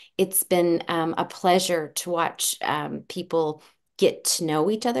 and it's been a pleasure to watch people get to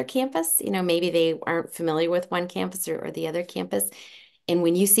know each other campus. Maybe they aren't familiar with one campus or the other campus. And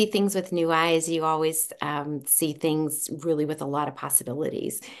when you see things with new eyes, you always see things really with a lot of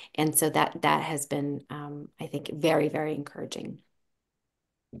possibilities. And so that has been, I think, very, very encouraging.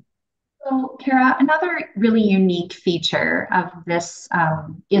 So, Kara, another really unique feature of this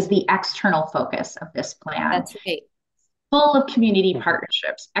is the external focus of this plan. That's right. Full of community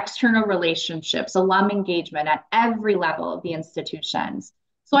partnerships, external relationships, alum engagement at every level of the institutions.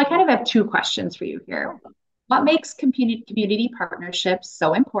 So I kind of have two questions for you here. What makes community partnerships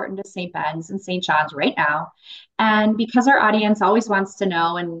so important to St. Ben's and St. John's right now? And because our audience always wants to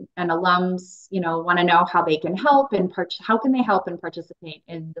know, and alums, want to know how they can help and how can they help and participate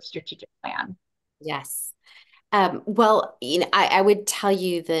in the strategic plan? Yes. Well, I would tell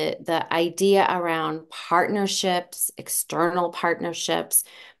you the idea around partnerships, external partnerships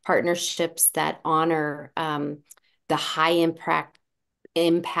that honor the high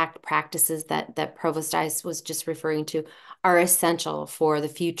impact practices that Provost Ice was just referring to are essential for the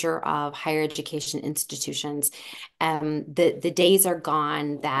future of higher education institutions. The days are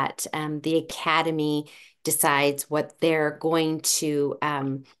gone that the academy decides what they're going to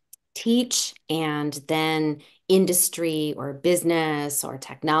teach, and then industry or business or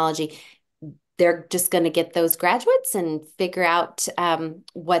technology, they're just going to get those graduates and figure out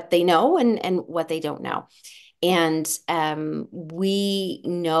what they know and what they don't know. And we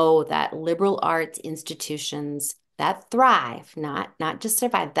know that liberal arts institutions that thrive, not just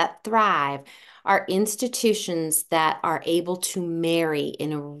survive, that thrive, are institutions that are able to marry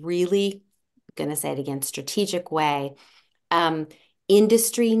in a really, I'm going to say it again, strategic way, um,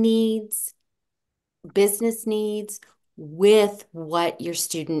 industry needs, business needs with what your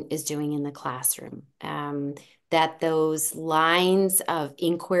student is doing in the classroom. That those lines of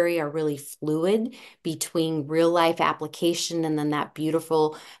inquiry are really fluid between real life application and then that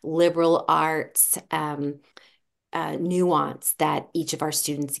beautiful liberal arts nuance that each of our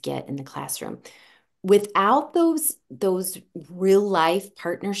students get in the classroom. Without those real life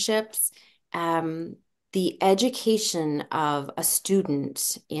partnerships, the education of a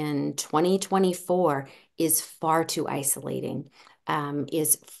student in 2024 is far too isolating,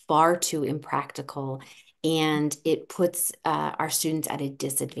 is far too impractical, and it puts our students at a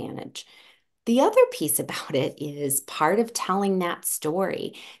disadvantage. The other piece about it is part of telling that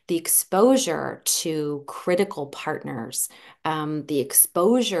story, the exposure to critical partners, the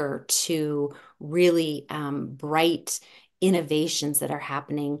exposure to really bright innovations that are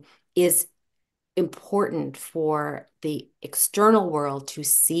happening is important for the external world to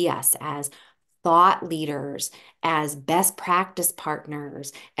see us as thought leaders, as best practice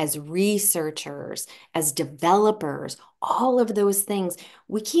partners, as researchers, as developers, all of those things.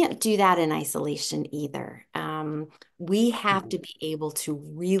 We can't do that in isolation either. We have to be able to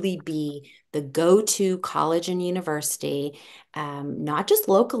really be the go-to college and university, not just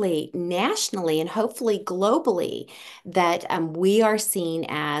locally, nationally, and hopefully globally, that we are seen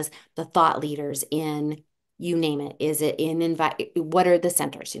as the thought leaders in, you name it. Is it in what are the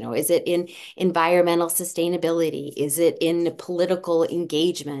centers? Is it in environmental sustainability? Is it in political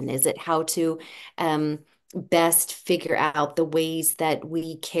engagement? Is it how to best figure out the ways that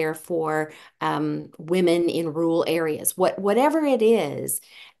we care for women in rural areas? Whatever it is,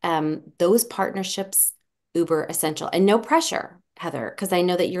 those partnerships, uber essential, and no pressure, Heather, because I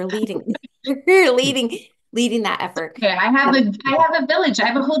know that you're leading. You're leading leading that effort. Okay, I have a village. I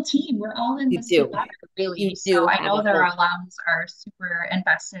have a whole team. We're all in You this do. together, really. You So do I have know a that our whole, alums are super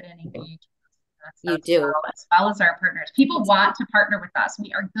invested and engaged with us you do. as well as our partners. People want to partner with us.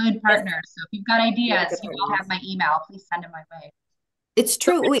 We are good Yes, partners. So if you've got we are ideas, good you all have partners. my email. Please send them my way. It's So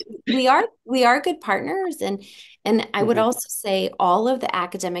true. We are good partners, and I would Mhm. also say all of the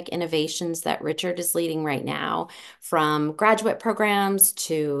academic innovations that Richard is leading right now, from graduate programs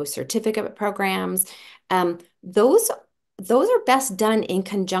to certificate programs, um, those those are best done in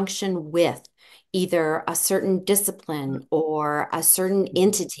conjunction with either a certain discipline or a certain Mhm.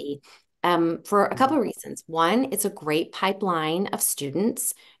 entity. For a couple Mhm. of reasons. One, it's a great pipeline of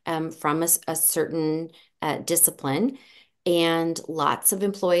students from a certain discipline. And lots of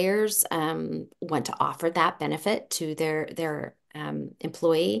employers want to offer that benefit to their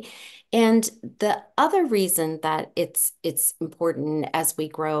employee. And the other reason that it's important as we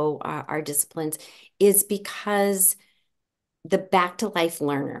grow our disciplines is because the back to life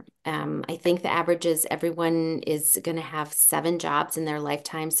learner. I think the average is everyone is going to have 7 jobs in their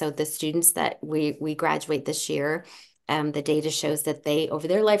lifetime. So the students that we graduate this year, the data shows that they over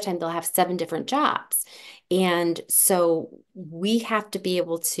their lifetime they'll have 7 different jobs, and so we have to be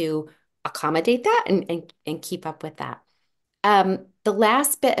able to accommodate that and keep up with that. The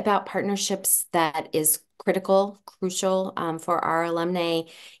last bit about partnerships that is crucial for our alumni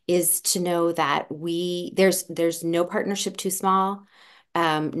is to know that there's no partnership too small,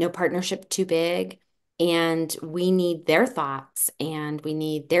 no partnership too big, and we need their thoughts and we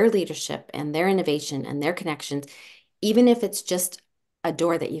need their leadership and their innovation and their connections, even if it's just a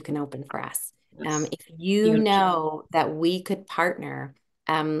door that you can open for us. that's If you huge. know that we could partner,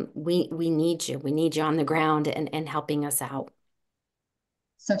 we need you. We need you on the ground and helping us out.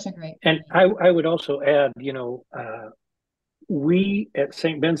 Such a great And point. I would also add, we at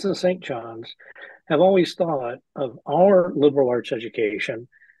St. Vincent St. John's have always thought of our liberal arts education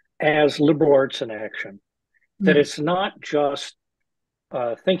as liberal arts in action, that Mm. it's not just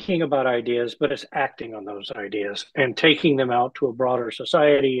thinking about ideas, but it's acting on those ideas and taking them out to a broader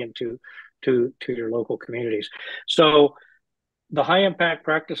society and to your local communities. So the high impact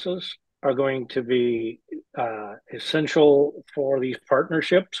practices are going to be essential for these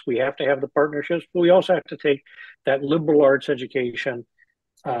partnerships. We have to have the partnerships, but we also have to take that liberal arts education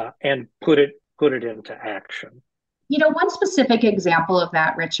and put it into action. One specific example of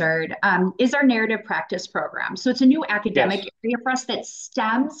that, Richard, is our narrative practice program. So it's a new academic Yes. area for us that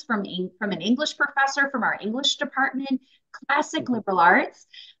stems from an English professor from our English department, classic Mm-hmm. liberal arts.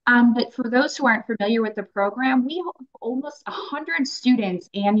 But for those who aren't familiar with the program, we have almost 100 students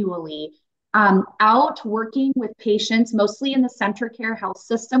annually out working with patients, mostly in the Center Care Health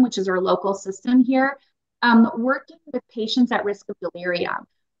System, which is our local system here, working with patients at risk of delirium.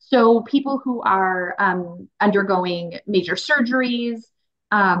 So people who are undergoing major surgeries,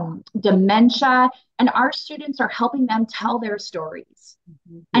 dementia, and our students are helping them tell their stories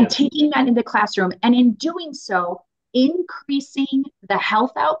and Yes. taking that into the classroom. And in doing so, increasing the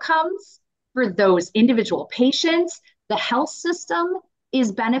health outcomes for those individual patients. The health system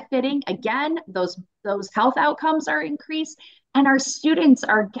is benefiting. Again, those health outcomes are increased, and our students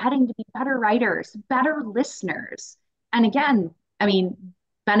are getting to be better writers, better listeners. And again, I mean,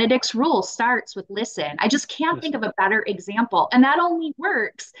 Benedict's rule starts with listen. I just can't Yes. think of a better example. And that only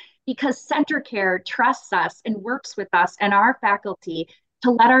works because Center Care trusts us and works with us and our faculty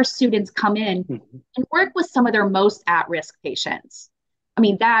to let our students come in Mm-hmm. and work with some of their most at-risk patients. I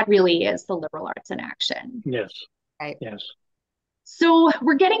mean, that really is the liberal arts in action. Yes. Right. Yes. So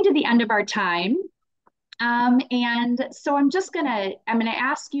we're getting to the end of our time. And so I'm gonna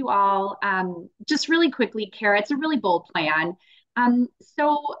ask you all just really quickly, Kara. It's a really bold plan.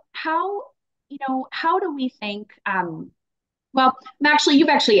 So how do we think? Well, actually, you've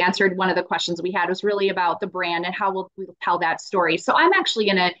actually answered one of the questions we had. It was really about the brand and how we'll tell that story. So I'm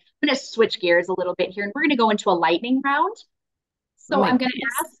gonna switch gears a little bit here, and we're gonna go into a lightning round. Oh So my I'm gonna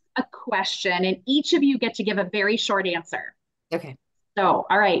goodness. ask a question, and each of you get to give a very short answer. Okay. So,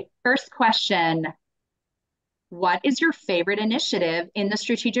 all right, first question. What is your favorite initiative in the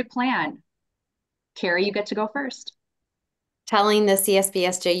strategic plan? Carrie, you get to go first. Telling the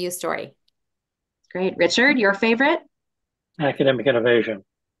CSBSJU story. Great. Richard, your favorite? Academic innovation.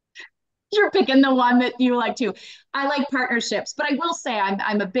 You're picking the one that you like too. I like partnerships, but I will say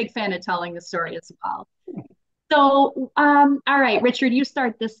I'm a big fan of telling the story as well. So, all right, Richard, you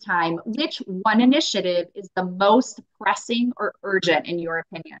start this time. Which one initiative is the most pressing or urgent in your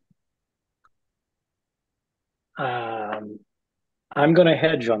opinion? Um, I'm going to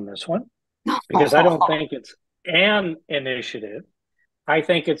hedge on this one because I don't think it's an initiative. I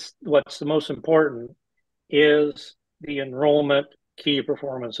think it's what's the most important is the enrollment key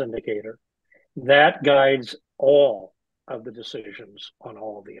performance indicator. That guides all of the decisions on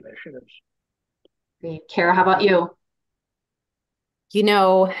all of the initiatives. Great. Kara, how about you? You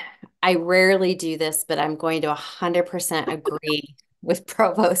know, I rarely do this, but I'm going to 100% agree with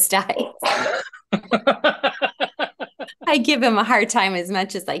Provost Ice. I give him a hard time as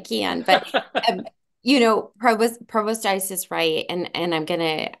much as I can, but um, Provost Ice is right, and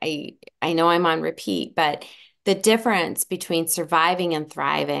I know I'm on repeat, but the difference between surviving and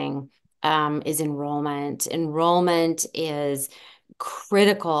thriving is enrollment. Enrollment is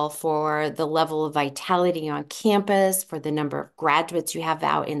critical for the level of vitality on campus, for the number of graduates you have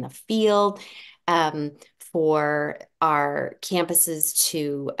out in the field, um, for our campuses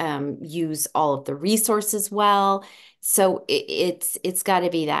to use all of the resources well. So it's got to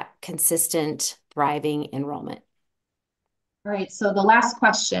be that consistent, thriving enrollment. All right, so the last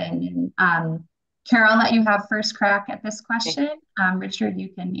question, Carol, I'll let you have first crack at this question. Richard, you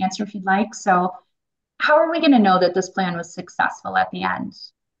can answer if you'd like. So how are we going to know that this plan was successful at the end?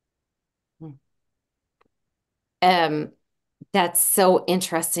 That's so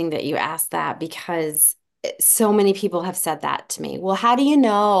interesting that you asked that because so many people have said that to me. Well, how do you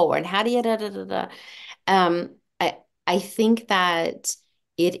know? And how do you da da da da? Um, I I think that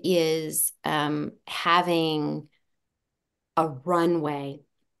it is having a runway.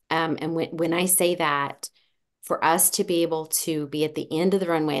 And when I say that, for us to be able to be at the end of the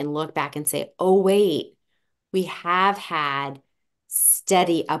runway and look back and say, oh, wait, we have had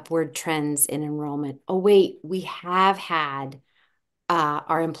steady upward trends in enrollment. Oh, wait, we have had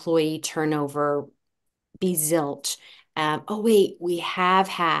our employee turnover be zilch. Oh, wait, we have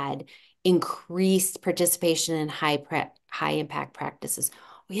had increased participation in high impact practices.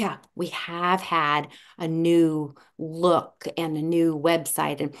 Oh, yeah, we have had a new look and a new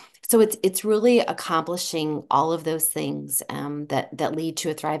website. And so it's really accomplishing all of those things that lead to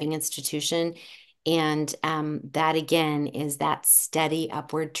a thriving institution. And that again is that steady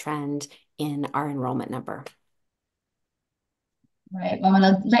upward trend in our enrollment number. Right. Well, I'm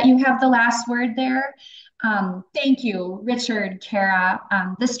going to let you have the last word there. Thank you, Richard, Kara.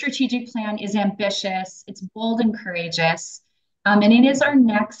 This strategic plan is ambitious, it's bold and courageous, and it is our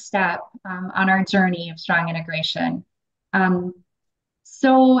next step on our journey of strong integration.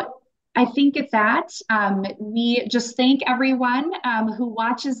 So I think at that, we just thank everyone who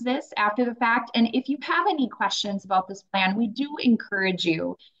watches this after the fact. And if you have any questions about this plan, we do encourage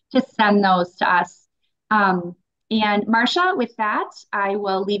you to send those to us. And Marcia, with that, I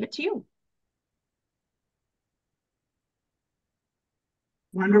will leave it to you.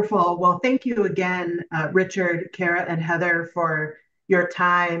 Wonderful. Well, thank you again, Richard, Kara, and Heather, for your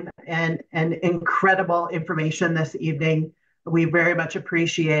time and incredible information this evening. We very much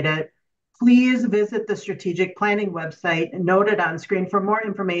appreciate it. Please visit the strategic planning website noted on screen for more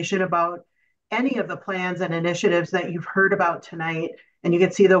information about any of the plans and initiatives that you've heard about tonight, and you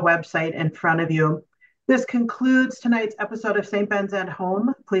can see the website in front of you. This concludes tonight's episode of St. Ben's at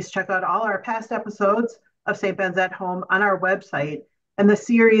Home. Please check out all our past episodes of St. Ben's at Home on our website, and the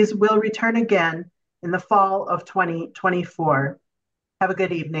series will return again in the fall of 2024. Have a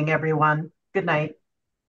good evening, everyone. Good night.